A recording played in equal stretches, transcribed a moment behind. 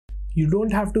You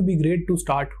don't have to be great to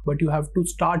start, but you have to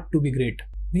start to be great.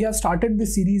 We have started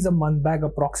this series a month back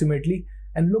approximately,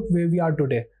 and look where we are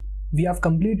today. We have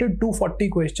completed 240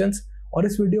 questions, और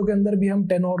इस video के अंदर भी हम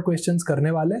 10 और questions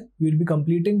करने वाले हैं. We will be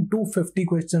completing 250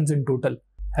 questions in total.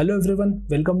 Hello everyone,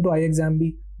 welcome to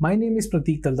iExamB. My name is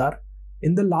Prateek.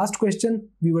 In the last question,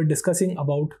 we were discussing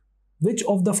about which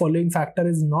of the following factor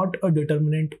is not a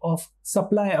determinant of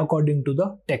supply according to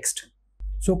the text.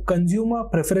 So consumer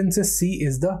preferences C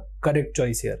is the correct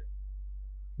choice here.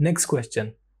 Next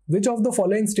question. Which of the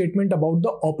following statement about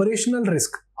the operational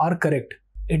risk are correct?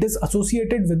 It is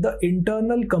associated with the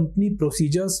internal company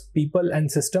procedures, people and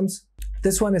systems.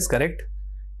 This one is correct.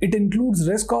 It includes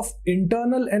risk of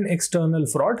internal and external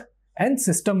fraud and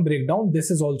system breakdown.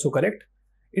 This is also correct.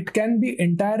 It can be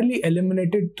entirely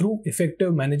eliminated through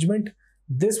effective management.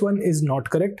 This one is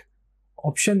not correct.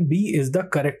 Option B is the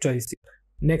correct choice.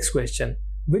 Next question.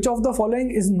 Which of the following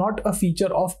is not a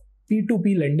feature of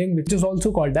P2P lending, which is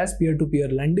also called as peer-to-peer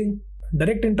lending?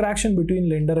 Direct interaction between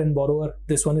lender and borrower.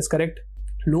 This one is correct.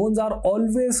 Loans are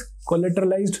always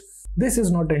collateralized. This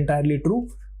is not entirely true.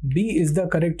 B is the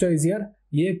correct choice here.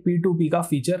 ये P2P का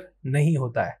feature नहीं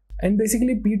होता है. And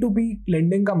basically P2P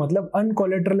lending का मतलब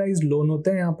uncollateralized loan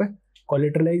होते हैं यहाँ पे,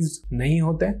 collateralized नहीं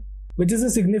होते हैं, which is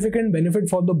a significant benefit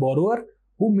for the borrower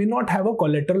who may not have a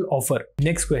collateral offer.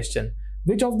 Next question.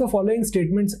 Which of the following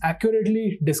statements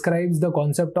accurately describes the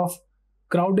concept of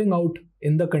crowding out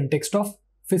in the context of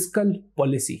fiscal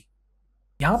policy?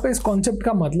 यहाँ पे इस concept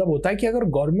का मतलब होता है कि अगर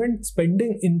government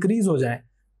spending increase हो जाए,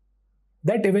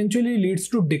 that eventually leads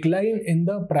to decline in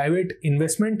the private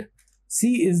investment.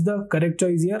 C is the correct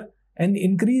choice here. An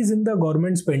increase in the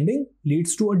government spending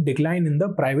leads to a decline in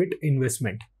the private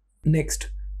investment. Next,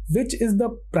 which is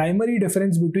the primary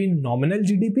difference between nominal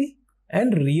GDP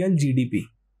and real GDP?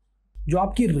 जो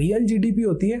आपकी real GDP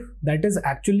होती है, that is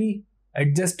actually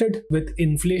adjusted with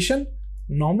inflation.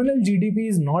 Nominal GDP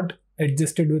is not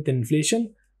adjusted with inflation.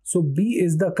 So B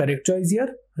is the correct choice here.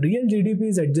 Real GDP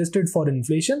is adjusted for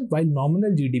inflation while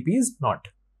nominal GDP is not.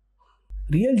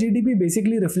 Real GDP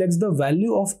basically reflects the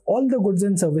value of all the goods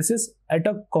and services at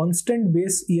a constant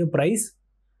base year price,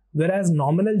 whereas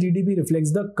nominal GDP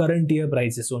reflects the current year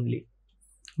prices only.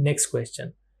 Next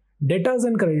question. Debtors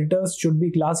and creditors should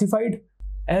be classified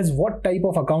as what type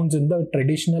of accounts in the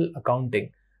traditional accounting?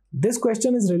 This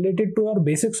question is related to our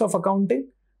basics of accounting.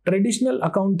 Traditional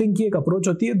accounting की एक approach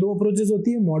होती है, दो approaches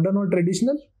होती है, modern और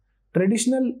traditional.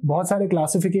 Traditional बहुत सारे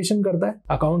क्लासिफिकेशन करता है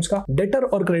अकाउंट्स का. डेटर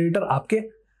और क्रेडिटर आपके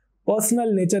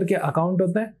पर्सनल नेचर के अकाउंट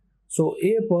होते हैं. सो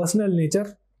ए personal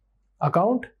nature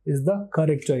account is the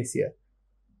correct choice here.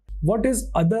 What is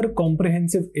other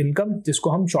comprehensive income, जिसको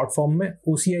हम शॉर्ट फॉर्म में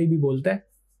OCI भी बोलते हैं.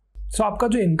 सो आपका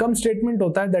जो इनकम स्टेटमेंट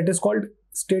होता है that is called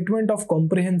statement of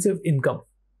comprehensive income.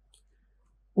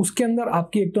 उसके अंदर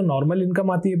आपकी एक तो नॉर्मल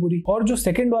इनकम आती है पूरी, और जो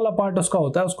सेकंड वाला पार्ट उसका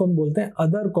होता है उसको हम बोलते हैं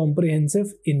अदर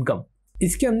कॉम्प्रिहेंसिव इनकम.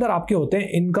 इसके अंदर आपके होते हैं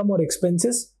इनकम और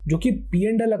एक्सपेंसेस जो कि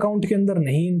P&L अकाउंट के अंदर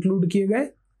नहीं इंक्लूड किए गए.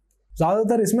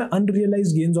 ज्यादातर इसमें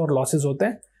अनरियलाइज्ड गेन्स और लॉसेस होते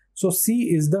हैं. सो C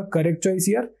is the correct choice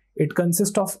here. It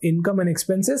consist of income and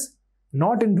expenses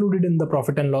not included in the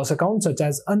profit and loss account such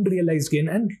as unrealised gain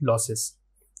and losses.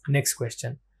 Next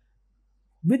question.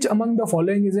 Which among the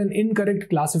following is an incorrect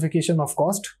classification of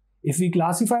cost if we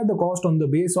classify the cost on the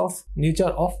base of nature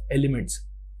of elements?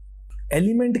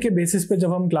 Element के basis पे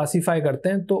जब हम classify करते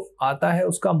हैं तो आता है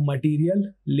उसका material,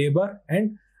 labour and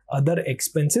other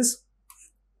expenses.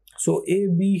 So A,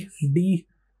 B, D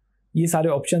ये सारे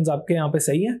ऑप्शंस आपके यहाँ पे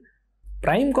सही हैं.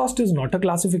 Prime cost is not a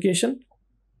classification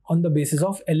on the basis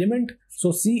of element.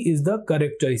 So C is the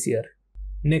correct choice here.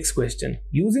 Next question.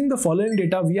 Using the following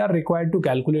data, we are required to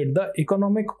calculate the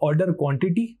economic order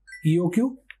quantity EOQ.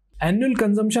 Annual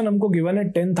consumption हमको given है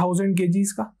 10,000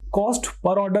 kgs का. Cost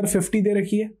per order 50 दे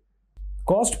रखी है.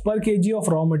 Cost per kg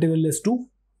of raw material is 2.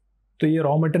 तो ये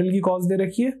raw material की cost दे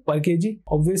रखी है per kg.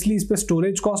 Obviously इस पे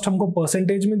storage cost हमको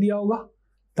percentage में दिया होगा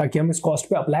ताकि हम इस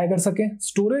cost पे apply कर सकें.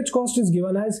 Storage cost is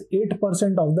given as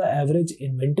 8% of the average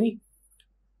inventory.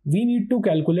 We need to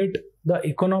calculate the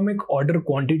economic order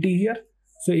quantity here.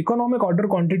 So economic order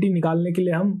quantity निकालने के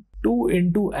लिए हम 2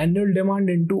 into annual demand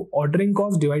into ordering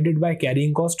cost divided by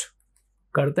carrying cost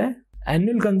करते हैं.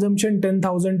 Annual consumption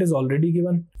 10,000 is already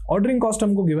given. Ordering cost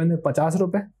हमको given है 50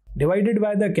 रुपए divided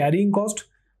by the carrying cost.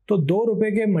 तो 2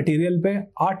 रुपए के मटेरियल पे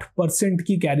 8%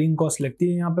 की carrying cost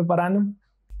लगती है यहाँ पे per annum.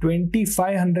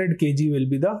 2500 kg will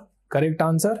be the correct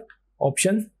answer.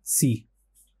 Option C.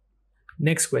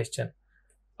 Next question.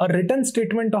 A written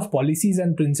statement of policies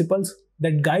and principles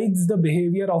that guides the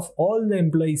behavior of all the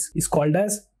employees is called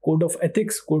as code of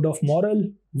ethics, code of moral,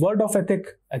 word of ethic,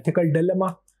 ethical dilemma.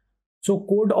 So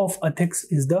code of ethics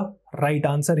is the right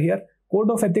answer here. Code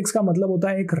of ethics का मतलब होता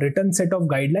है एक written set of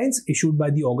guidelines issued by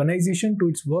the organization to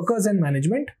its workers and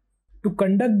management to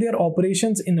conduct their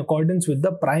operations in accordance with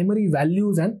the primary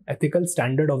values and ethical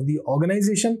standard of the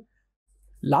organization.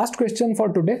 Last question for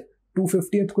today,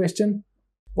 250th question.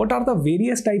 What are the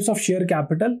various types of share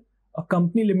capital a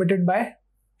company limited by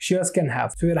shares can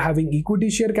have? So we are having equity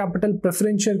share capital,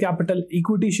 preference share capital,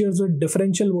 equity shares with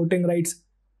differential voting rights,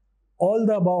 all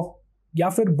the above, या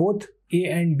फिर both A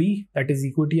and B, that is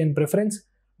equity and preference.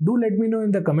 Do let me know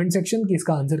in the comment section कि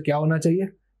इसका answer क्या होना चाहिए.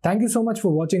 Thank you so much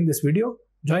for watching this video.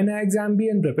 Join our exam B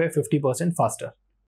and prepare 50% faster.